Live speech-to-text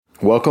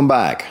Welcome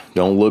back.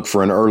 Don't look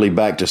for an early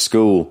back to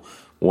school.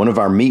 One of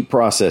our meat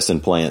processing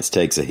plants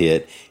takes a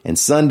hit, and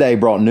Sunday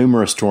brought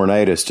numerous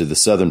tornadoes to the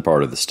southern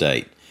part of the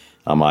state.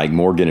 I'm Mike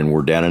Morgan, and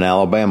we're down in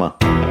Alabama.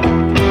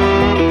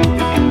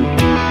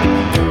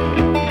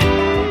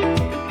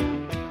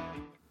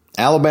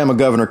 Alabama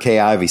Governor Kay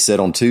Ivey said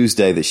on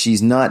Tuesday that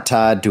she's not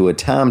tied to a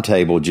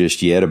timetable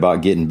just yet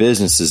about getting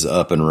businesses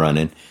up and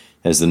running,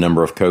 as the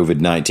number of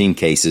COVID-19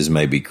 cases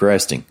may be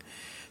cresting.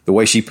 The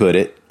way she put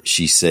it,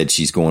 she said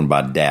she's going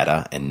by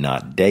data and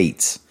not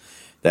dates.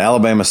 The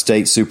Alabama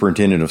State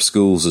Superintendent of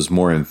Schools is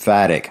more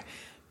emphatic,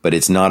 but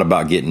it's not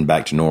about getting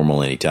back to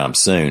normal anytime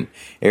soon.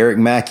 Eric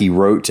Mackey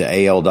wrote to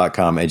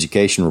AL.com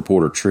education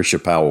reporter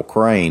Tricia Powell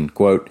Crane,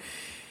 quote,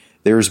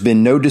 "There has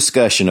been no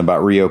discussion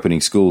about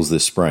reopening schools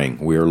this spring.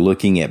 We are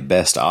looking at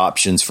best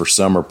options for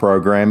summer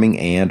programming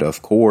and,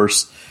 of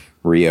course,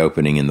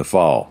 reopening in the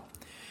fall."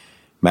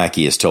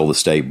 Mackey has told the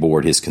state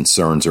board his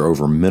concerns are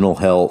over mental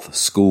health,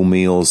 school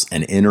meals,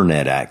 and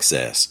internet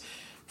access.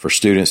 For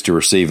students to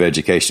receive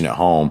education at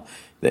home,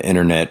 the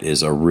internet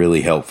is a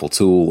really helpful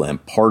tool,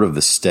 and part of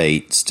the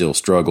state still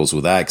struggles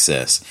with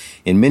access.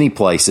 In many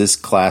places,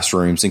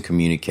 classrooms and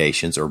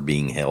communications are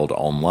being held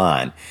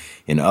online.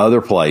 In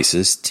other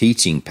places,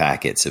 teaching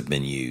packets have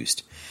been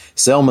used.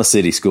 Selma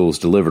City Schools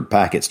delivered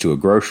packets to a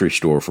grocery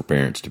store for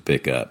parents to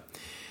pick up.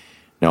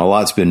 Now, a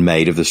lot's been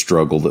made of the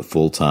struggle that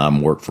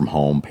full-time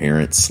work-from-home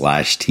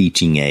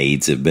parents/teaching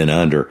aides have been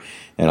under,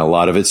 and a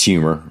lot of it's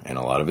humor and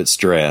a lot of it's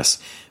stress.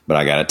 But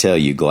I got to tell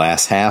you,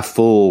 glass half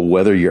full,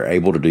 whether you're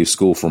able to do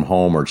school from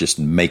home or just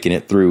making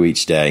it through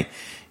each day,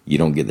 you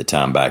don't get the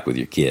time back with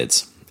your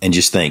kids. And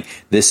just think,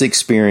 this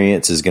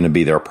experience is going to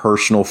be their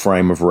personal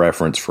frame of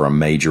reference for a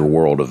major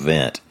world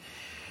event.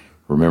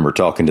 Remember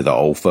talking to the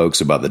old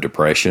folks about the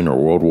Depression or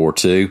World War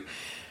II?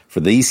 For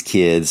these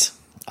kids,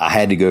 I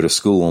had to go to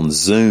school on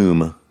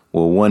Zoom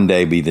will one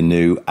day be the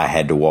new I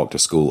had to walk to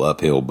school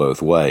uphill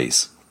both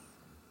ways.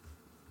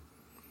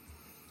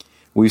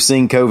 We've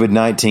seen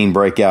COVID-19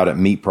 break out at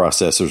meat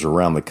processors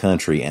around the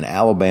country, and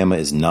Alabama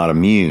is not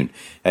immune.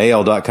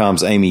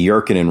 AL.com's Amy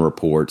Yerkinen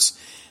reports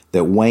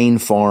that Wayne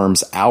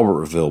Farms'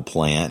 Albertville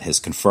plant has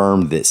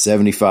confirmed that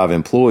 75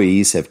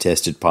 employees have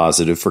tested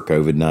positive for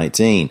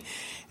COVID-19,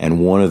 and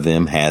one of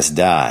them has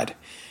died.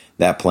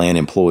 That plant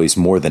employs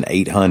more than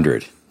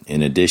 800.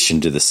 In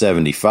addition to the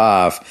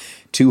 75,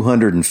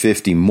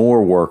 250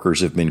 more workers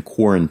have been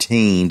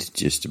quarantined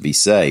just to be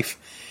safe.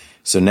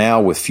 So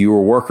now, with fewer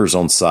workers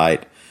on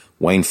site,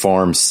 Wayne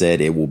Farms said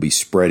it will be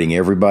spreading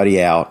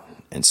everybody out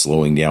and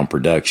slowing down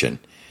production.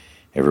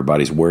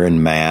 Everybody's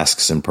wearing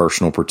masks and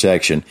personal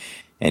protection,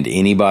 and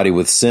anybody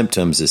with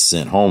symptoms is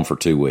sent home for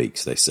 2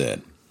 weeks, they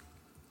said.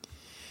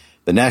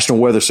 The National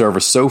Weather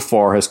Service so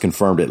far has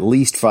confirmed at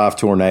least 5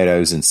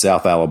 tornadoes in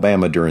South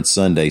Alabama during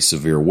Sunday's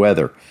severe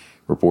weather,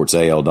 reports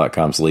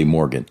AL.com's Lee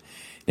Morgan.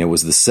 And it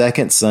was the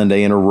second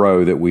Sunday in a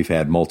row that we've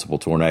had multiple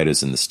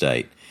tornadoes in the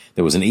state.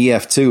 There was an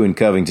EF2 in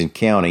Covington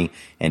County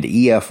and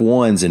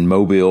EF1s in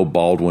Mobile,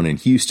 Baldwin, and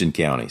Houston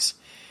counties.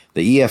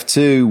 The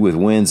EF2, with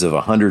winds of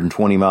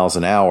 120 miles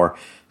an hour,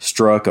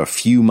 struck a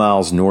few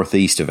miles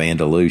northeast of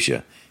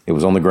Andalusia. It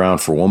was on the ground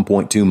for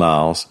 1.2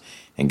 miles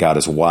and got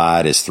as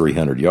wide as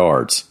 300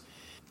 yards.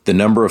 The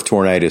number of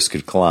tornadoes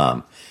could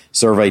climb.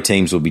 Survey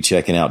teams will be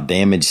checking out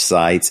damaged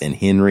sites in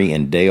Henry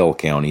and Dale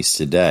counties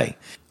today.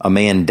 A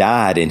man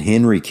died in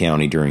Henry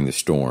County during the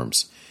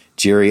storms.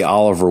 Jerry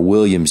Oliver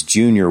Williams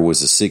Jr.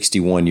 was a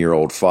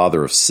 61-year-old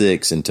father of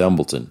 6 in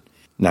Tumbleton.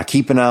 Now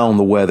keep an eye on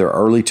the weather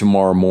early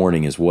tomorrow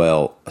morning as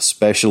well,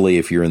 especially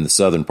if you're in the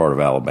southern part of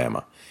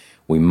Alabama.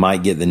 We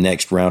might get the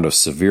next round of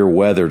severe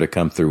weather to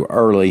come through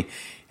early,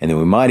 and then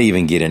we might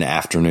even get an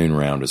afternoon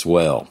round as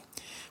well.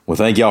 Well,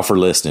 thank y'all for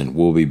listening.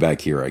 We'll be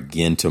back here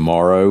again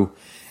tomorrow.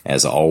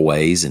 As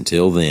always,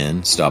 until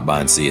then, stop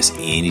by and see us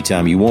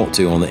anytime you want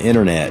to on the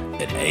internet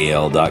at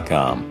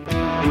AL.com.